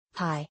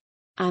Hi.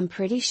 I'm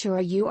pretty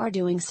sure you are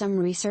doing some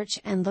research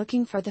and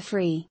looking for the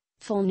free,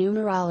 full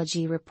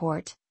numerology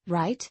report,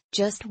 right?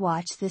 Just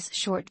watch this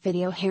short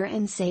video here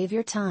and save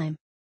your time.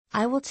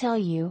 I will tell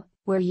you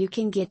where you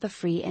can get the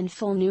free and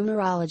full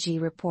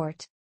numerology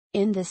report.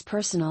 In this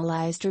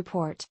personalized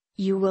report,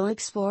 you will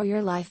explore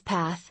your life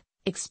path,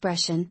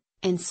 expression,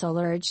 and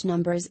solar urge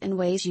numbers in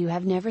ways you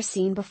have never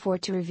seen before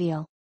to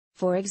reveal.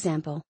 For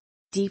example,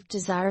 deep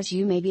desires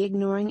you may be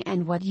ignoring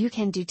and what you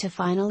can do to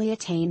finally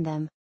attain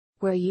them.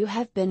 Where you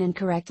have been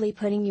incorrectly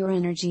putting your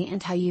energy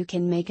and how you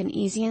can make an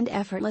easy and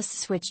effortless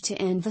switch to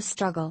end the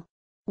struggle.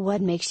 What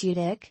makes you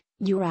tick,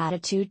 your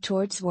attitude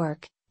towards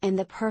work, and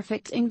the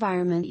perfect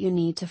environment you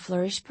need to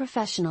flourish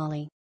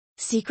professionally.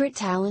 Secret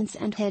talents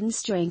and hidden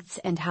strengths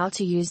and how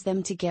to use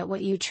them to get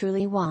what you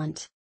truly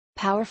want.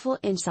 Powerful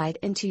insight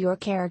into your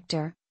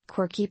character,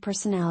 quirky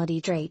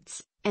personality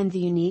traits, and the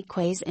unique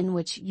ways in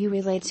which you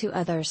relate to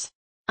others.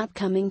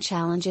 Upcoming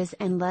challenges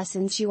and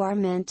lessons you are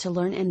meant to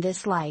learn in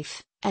this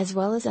life, as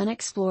well as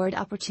unexplored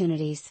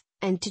opportunities,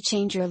 and to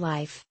change your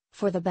life,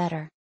 for the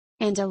better.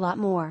 And a lot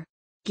more.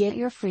 Get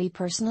your free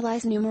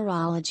personalized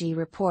numerology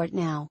report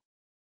now.